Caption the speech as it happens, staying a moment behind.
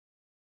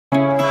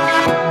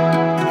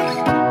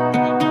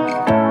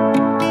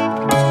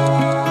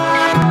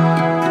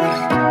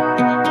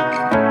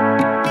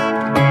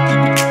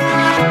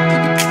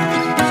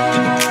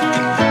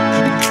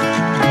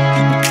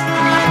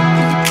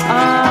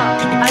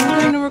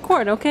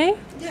board, okay?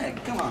 Yeah,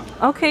 come on.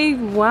 Okay,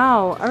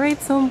 wow.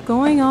 Alright, so I'm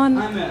going on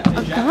a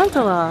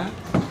gondola.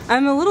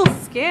 I'm a little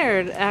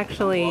scared,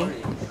 actually.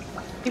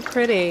 Pretty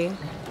pretty.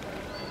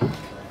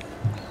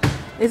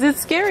 Is it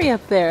scary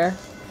up there?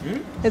 Hmm?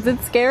 Is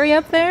it scary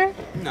up there?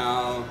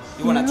 No.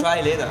 You wanna try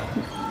later?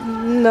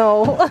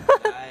 No.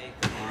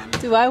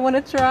 Do I want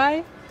to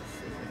try?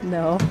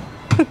 No.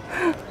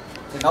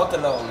 You're not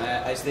alone.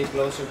 I stay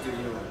closer to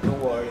you.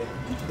 Don't worry.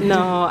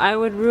 No, I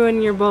would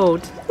ruin your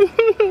boat.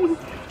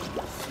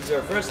 It's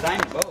your first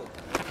time boat?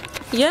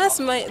 Yes,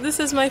 this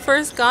is my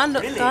first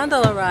Really?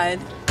 gondola ride.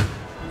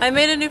 I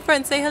made a new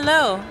friend. Say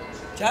hello.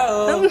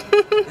 Ciao.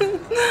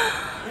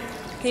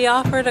 He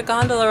offered a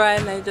gondola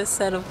ride and I just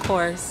said, of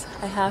course,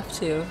 I have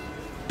to.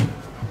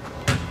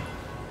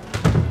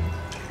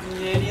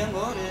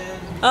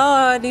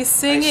 Oh, and he's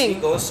singing. I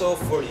sing also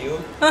for you.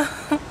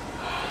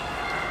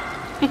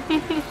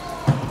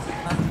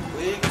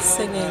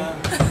 Singing.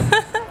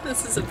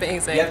 This is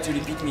amazing. You have to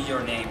repeat me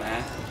your name,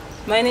 eh?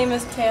 My name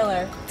is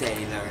Taylor.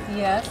 Taylor.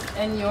 Yes,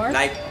 and yours?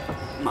 Like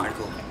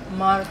Marco.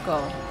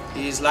 Marco.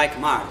 He's like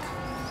Mark.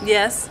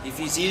 Yes. If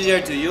it's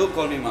easier to you,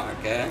 call me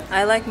Mark, eh?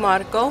 I like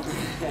Marco.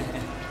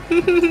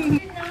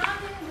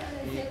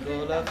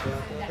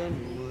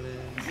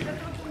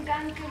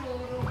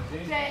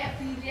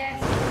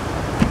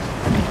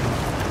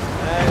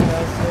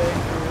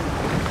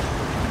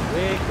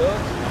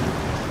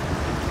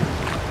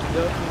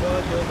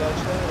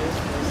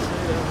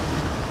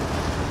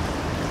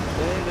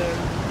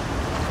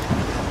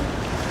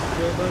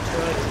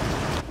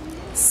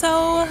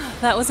 So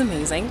that was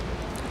amazing.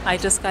 I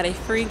just got a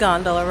free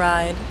gondola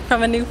ride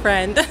from a new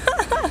friend.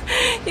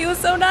 He was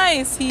so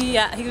nice. He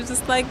was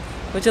just like,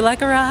 would you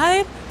like a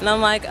ride? And I'm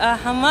like,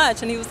 how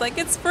much? And he was like,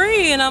 it's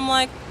free. And I'm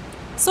like,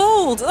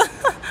 sold.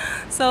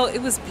 So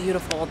it was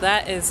beautiful.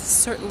 That is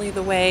certainly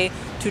the way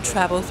to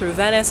travel through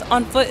Venice.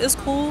 On foot is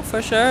cool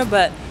for sure,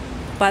 but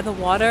by the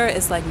water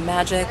is like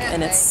magic,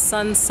 and it's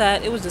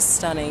sunset. It was just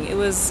stunning. It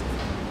was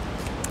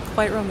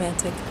quite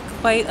romantic,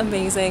 quite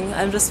amazing.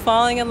 I'm just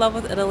falling in love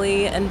with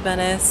Italy and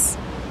Venice.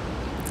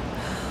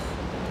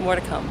 More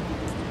to come.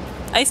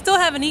 I still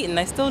haven't eaten.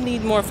 I still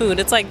need more food.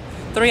 It's like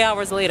 3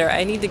 hours later.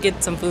 I need to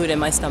get some food in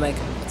my stomach.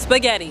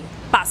 Spaghetti,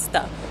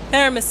 pasta,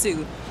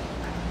 tiramisu,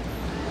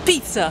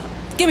 pizza.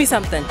 Give me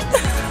something.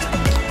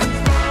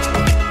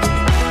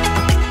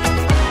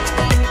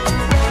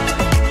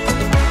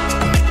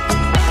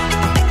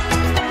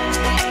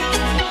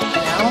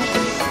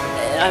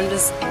 I'm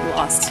just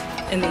lost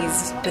in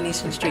these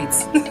Venetian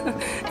streets.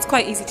 It's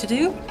quite easy to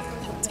do.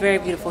 It's very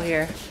beautiful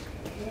here.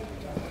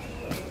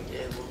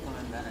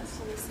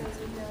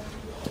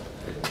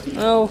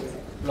 Oh.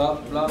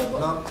 Block. The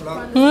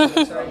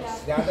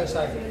other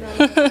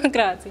side.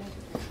 Grazie.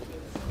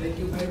 Thank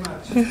you very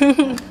much.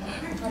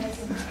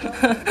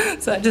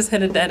 So I just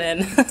hit a dead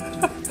end.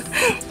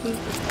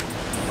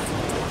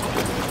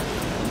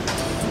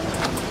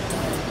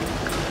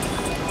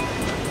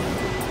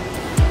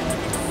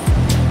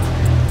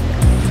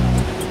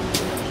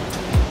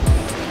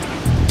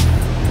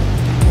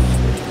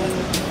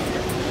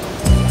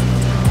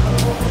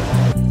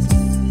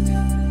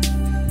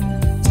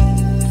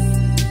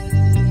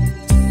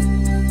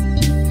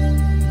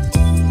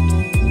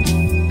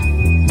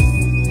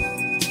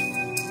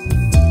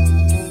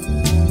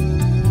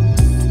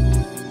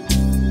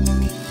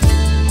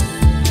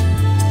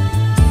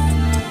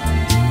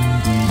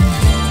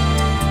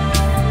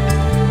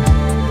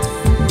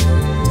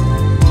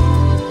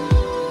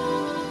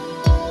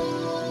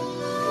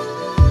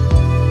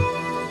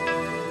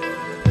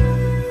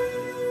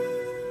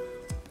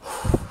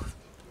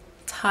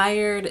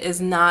 Tired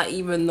is not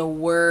even the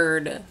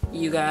word,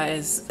 you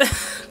guys.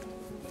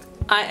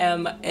 I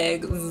am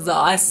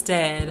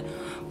exhausted,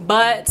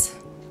 but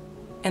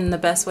in the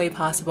best way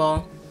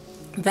possible.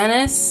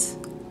 Venice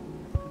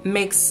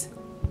makes,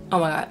 oh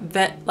my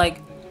god, like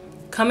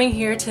coming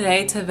here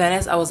today to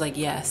Venice, I was like,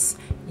 yes,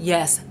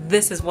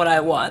 this is what I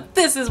want.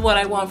 This is what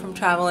I want from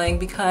traveling,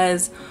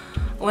 because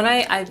when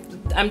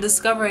I'm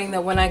discovering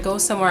that when I go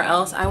somewhere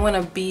else, I want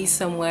to be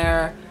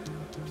somewhere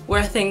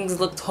where things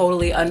look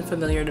totally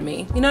unfamiliar to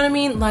me. You know what I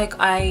mean? Like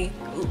I,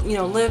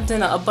 lived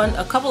in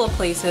a couple of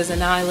places, and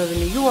now I live in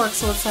New York,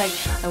 so it's like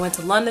I went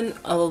to London.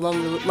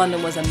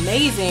 London was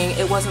amazing.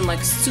 It wasn't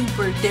like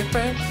super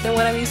different than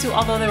what I'm used to,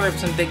 although there were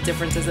some big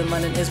differences, and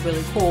London is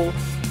really cool.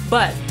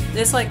 But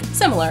it's like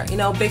similar,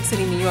 big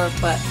city New York,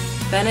 but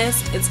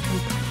Venice, it's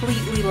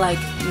completely like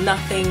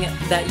nothing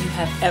that you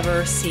have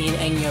ever seen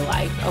in your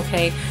life,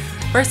 okay?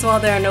 First of all,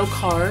 there are no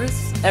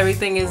cars.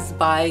 Everything is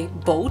by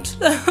boat,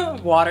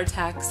 water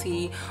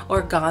taxi,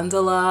 or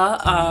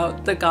gondola.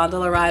 The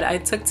gondola ride I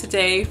took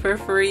today for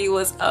free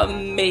was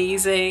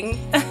amazing.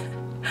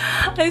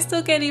 I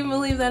still can't even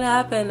believe that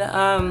happened.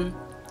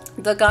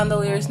 The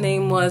gondolier's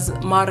name was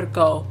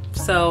Marco.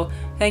 So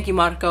thank you,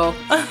 Marco,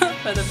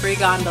 for the free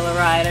gondola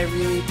ride. I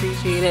really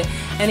appreciate it.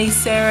 And he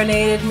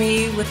serenaded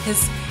me with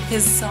his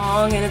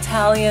song in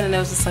Italian, and I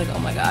was just like, oh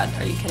my god,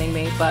 are you kidding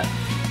me? But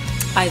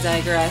I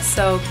digress.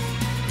 So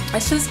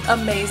it's just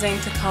amazing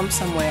to come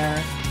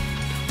somewhere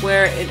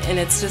and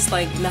it's just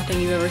like nothing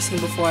you've ever seen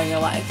before in your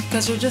life,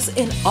 because you're just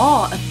in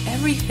awe of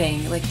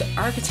everything. Like the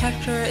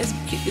architecture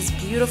is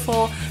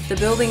beautiful. The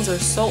buildings are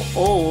so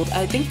old.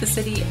 I think the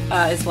city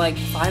is like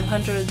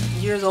 500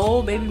 years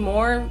old, maybe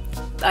more.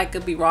 I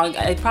could be wrong.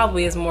 It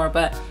probably is more,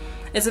 but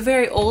it's a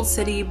very old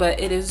city, but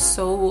it is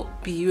so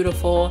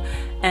beautiful,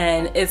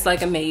 and it's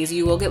like a maze.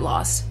 You will get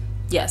lost.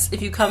 Yes,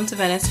 if you come to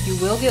Venice, you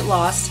will get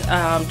lost.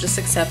 Just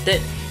accept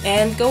it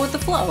and go with the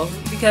flow,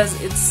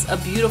 because it's a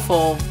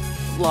beautiful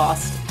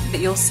lost. That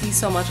you'll see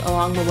so much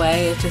along the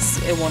way,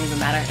 it won't even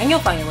matter, and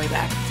you'll find your way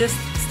back. Just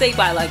stay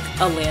by like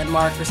a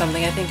landmark or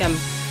something. I think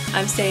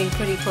I'm staying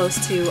pretty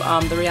close to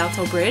the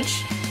Rialto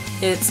Bridge.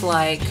 It's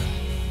like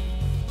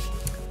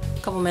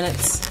a couple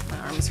minutes. My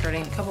arm is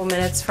hurting. A couple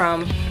minutes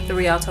from the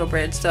Rialto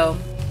Bridge. So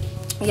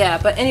yeah,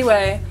 but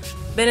anyway,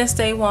 Venice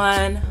day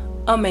one,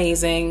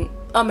 amazing,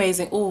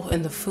 amazing. Oh,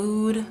 and the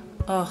food.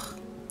 Oh.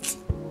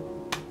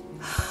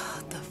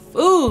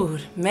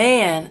 Food,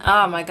 man,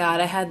 oh my god,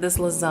 I had this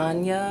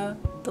lasagna.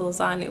 The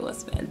lasagna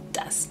was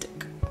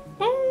fantastic.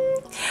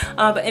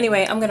 But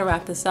anyway, I'm gonna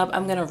wrap this up.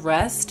 I'm gonna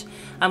rest,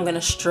 I'm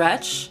gonna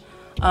stretch.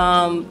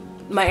 My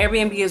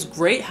Airbnb is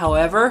great,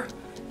 however,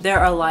 there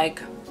are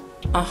like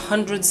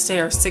 100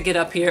 stairs to get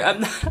up here.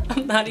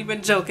 I'm not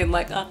even joking,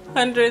 like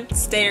 100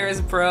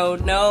 stairs, bro.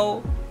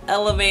 No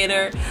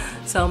elevator.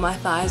 So my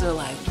thighs are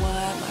like,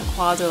 what? My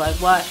quads are like,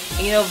 what?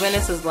 And you know,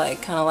 Venice is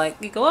like kind of like,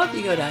 you go up,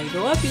 you go down, you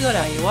go up, you go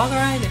down, you walk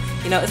around,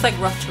 you know, it's like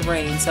rough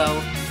terrain. So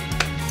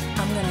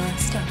I'm gonna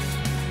rest up.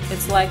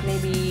 It's like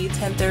maybe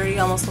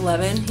 10:30, almost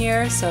 11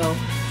 here, so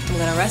I'm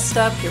gonna rest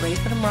up, get ready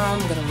for tomorrow.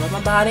 I'm gonna rub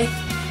my body,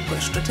 I'm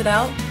gonna stretch it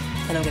out,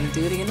 and I'm gonna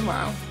do it again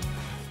tomorrow.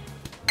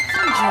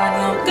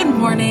 Good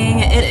morning.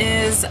 It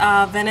is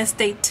Venice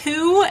day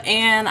 2,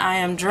 and I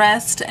am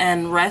dressed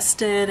and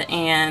rested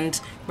and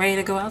ready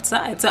to go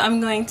outside. So I'm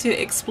going to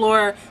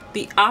explore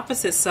the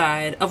opposite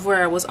side of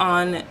where I was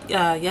on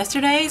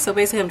yesterday. So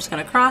basically I'm just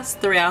going to cross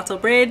the Rialto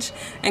Bridge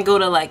and go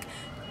to like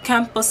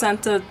Campo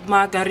Santa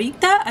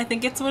Margherita, I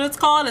think it's what it's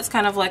called. It's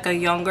kind of like a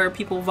younger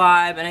people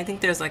vibe, and I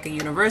think there's like a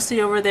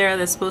university over there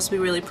that's supposed to be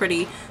really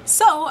pretty.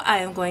 So I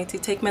am going to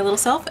take my little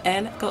self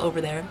and go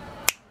over there.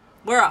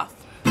 We're off.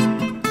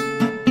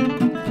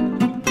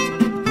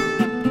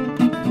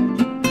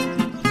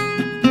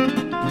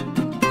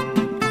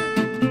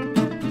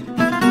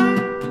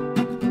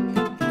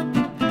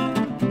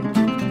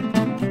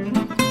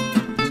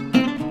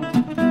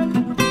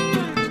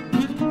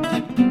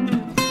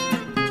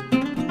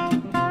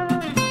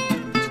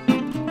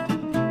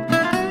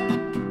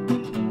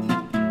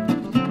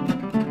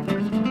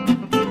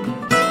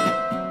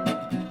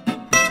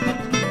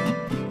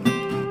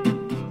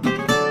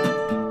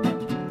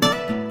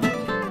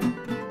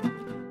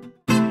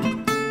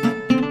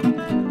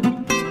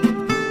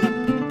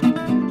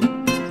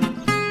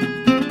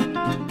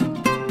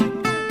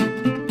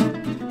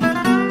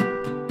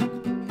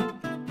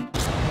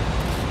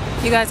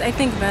 You guys, I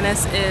think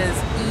Venice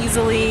is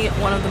easily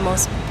one of the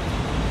most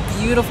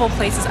beautiful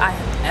places I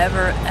have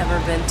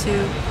ever been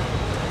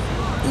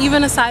to.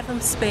 Even aside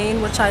from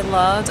Spain, which I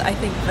loved, I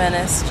think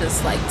Venice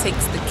just like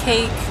takes the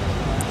cake.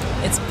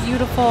 It's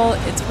beautiful,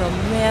 it's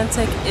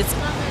romantic, it's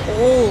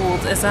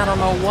old, it's I don't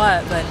know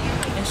what, but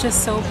it's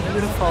just so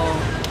beautiful.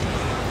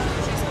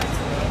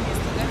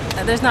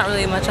 There's not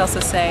really much else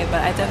to say,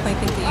 but I definitely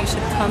think that you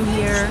should come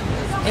here,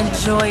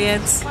 enjoy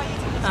it.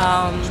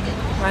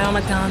 Ride on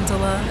a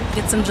gondola,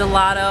 get some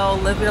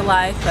gelato, live your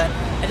life, but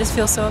I just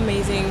feel so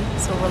amazing,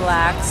 so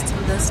relaxed,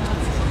 just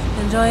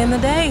enjoying the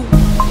day.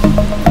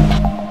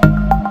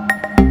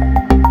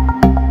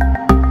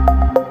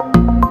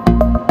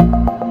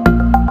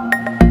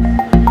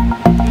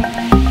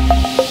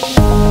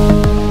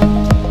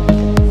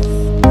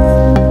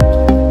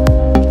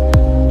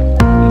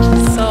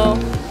 So,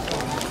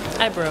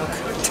 I broke.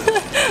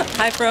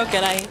 I broke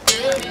and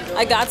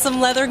I got some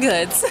leather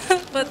goods,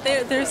 but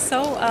they're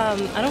so,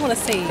 I don't want to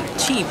say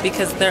cheap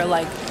because they're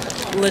like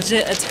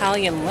legit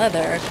Italian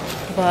leather,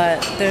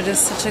 but they're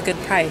just such a good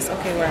price.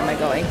 Okay, where am I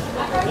going?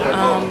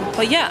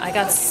 But yeah, I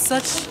got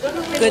such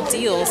good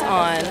deals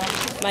on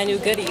my new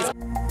goodies.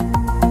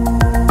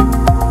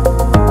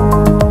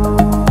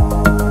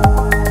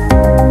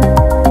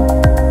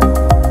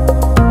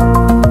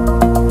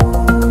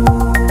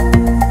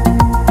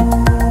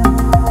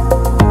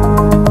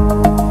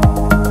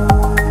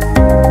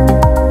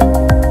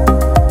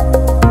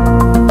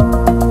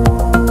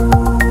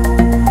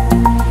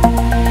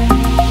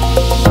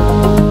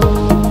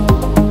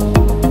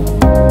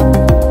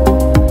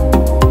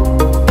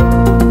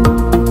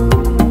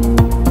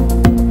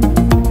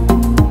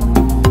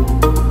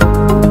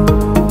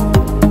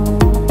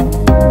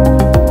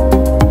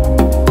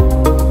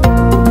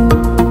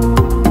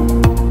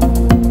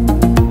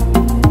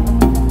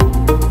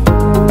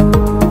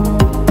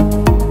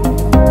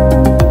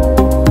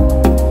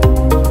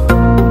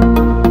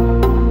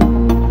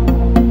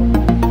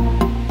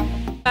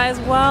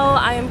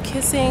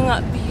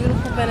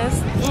 Beautiful Venice.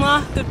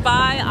 Mwah,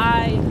 goodbye.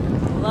 I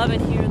love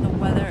it here. The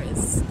weather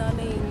is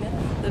stunning.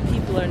 The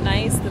people People are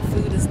nice, the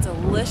food is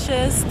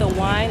delicious, the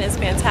wine is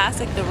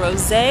fantastic, the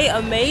rosé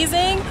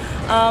amazing.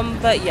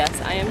 But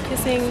yes, I am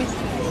kissing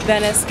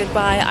Venice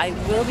goodbye. I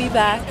will be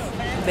back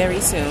very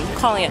soon.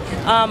 Calling it.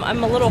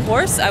 I'm a little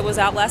hoarse. I was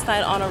out last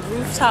night on a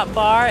rooftop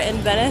bar in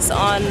Venice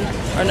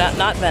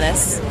not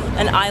Venice,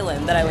 an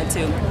island that I went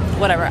to.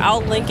 Whatever,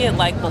 I'll link it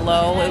like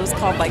below. It was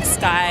called like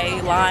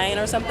Skyline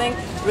or something.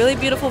 Really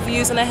beautiful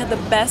views, and I had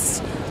the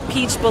best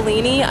peach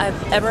Bellini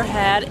I've ever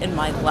had in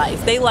my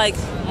life. They like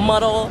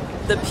muddle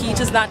the peach.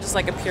 It's not just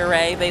like a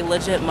puree. They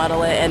legit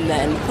muddle it and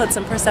then put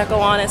some Prosecco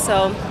on it.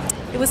 So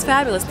it was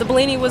fabulous. The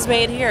Bellini was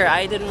made here.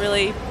 I didn't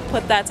really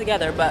put that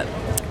together, but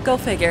go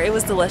figure, it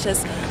was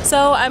delicious.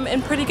 So I'm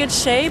in pretty good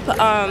shape.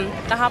 I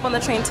hop on the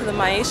train to the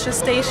Maestra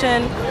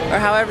station, or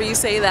however you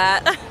say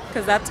that,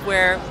 because that's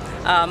where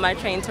my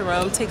train to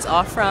Rome takes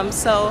off from.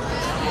 So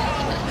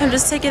I'm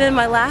just taking in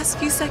my last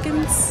few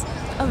seconds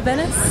of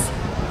Venice.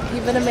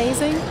 Even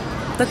amazing.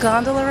 The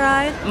gondola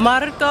ride.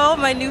 Marco,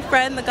 my new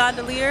friend, the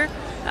gondolier,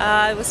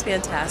 it was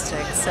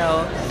fantastic.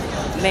 So,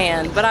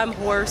 man, but I'm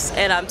hoarse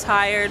and I'm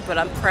tired, but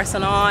I'm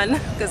pressing on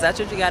because that's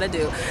what you gotta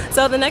do.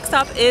 So the next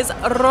stop is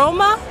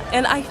Roma,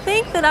 and I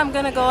think that I'm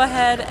gonna go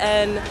ahead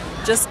and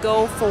just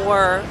go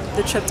for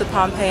the trip to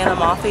Pompeii and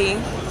Amalfi.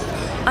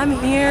 I'm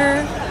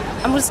here.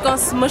 I'm just gonna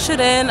smush it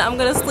in. I'm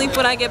gonna sleep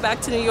when I get back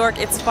to New York.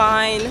 It's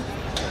fine.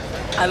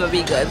 I'm gonna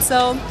be good.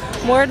 So,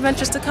 more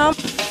adventures to come.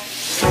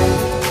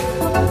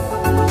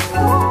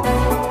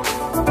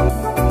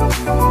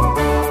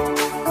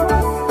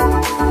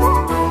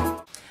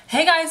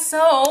 Hey guys,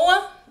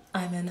 so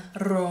I'm in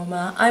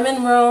Roma. I'm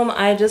in Rome.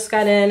 I just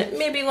got in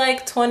maybe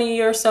like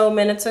 20 or so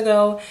minutes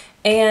ago,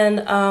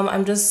 and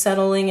I'm just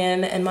settling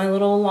in my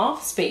little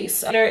loft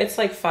space. It's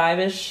like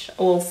 5-ish,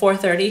 well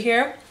 4:30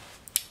 here.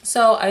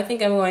 So I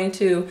think I'm going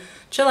to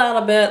chill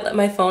out a bit, let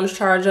my phone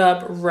charge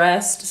up,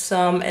 rest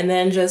some, and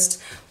then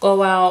just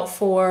go out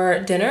for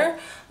dinner.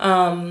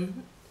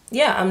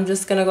 Yeah, I'm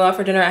just gonna go out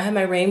for dinner. I have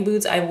my rain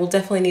boots. I will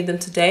definitely need them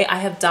today. I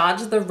have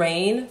dodged the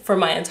rain for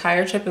my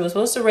entire trip. It was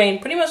supposed to rain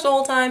pretty much the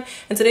whole time,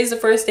 and today's the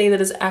first day that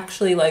it's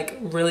actually like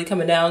really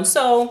coming down.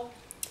 So,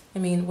 I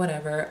mean,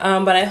 whatever.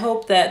 But I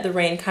hope that the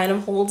rain kind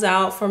of holds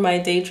out for my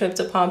day trip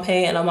to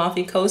Pompeii and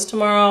Amalfi Coast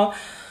tomorrow.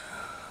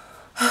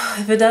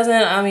 If it doesn't,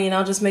 I mean,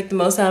 I'll just make the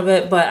most out of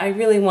it, but I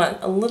really want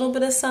a little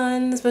bit of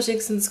sun, especially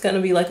since it's gonna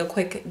be like a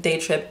quick day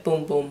trip,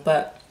 boom, boom,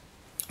 but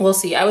we'll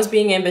see. I was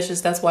being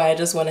ambitious, that's why I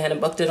just went ahead and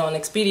booked it on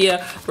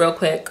Expedia real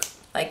quick,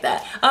 like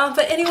that.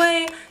 But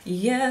anyway,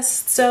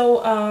 yes,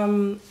 so,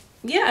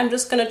 yeah, I'm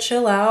just gonna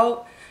chill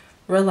out,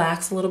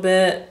 relax a little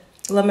bit,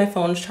 let my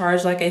phone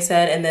charge, like I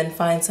said, and then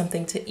find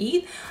something to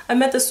eat. I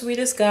met the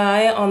sweetest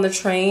guy on the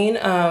train.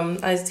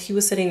 He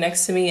was sitting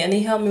next to me, and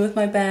he helped me with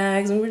my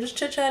bags, and we were just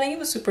chit-chatting. He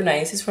was super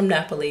nice. He's from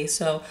Napoli,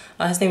 so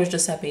his name was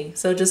Giuseppe.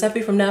 So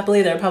Giuseppe from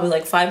Napoli, there are probably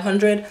like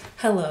 500.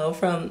 Hello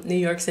from New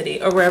York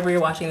City, or wherever you're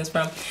watching this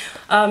from.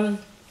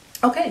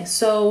 Okay,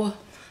 so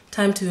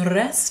time to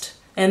rest,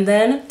 and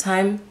then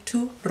time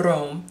to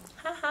Rome.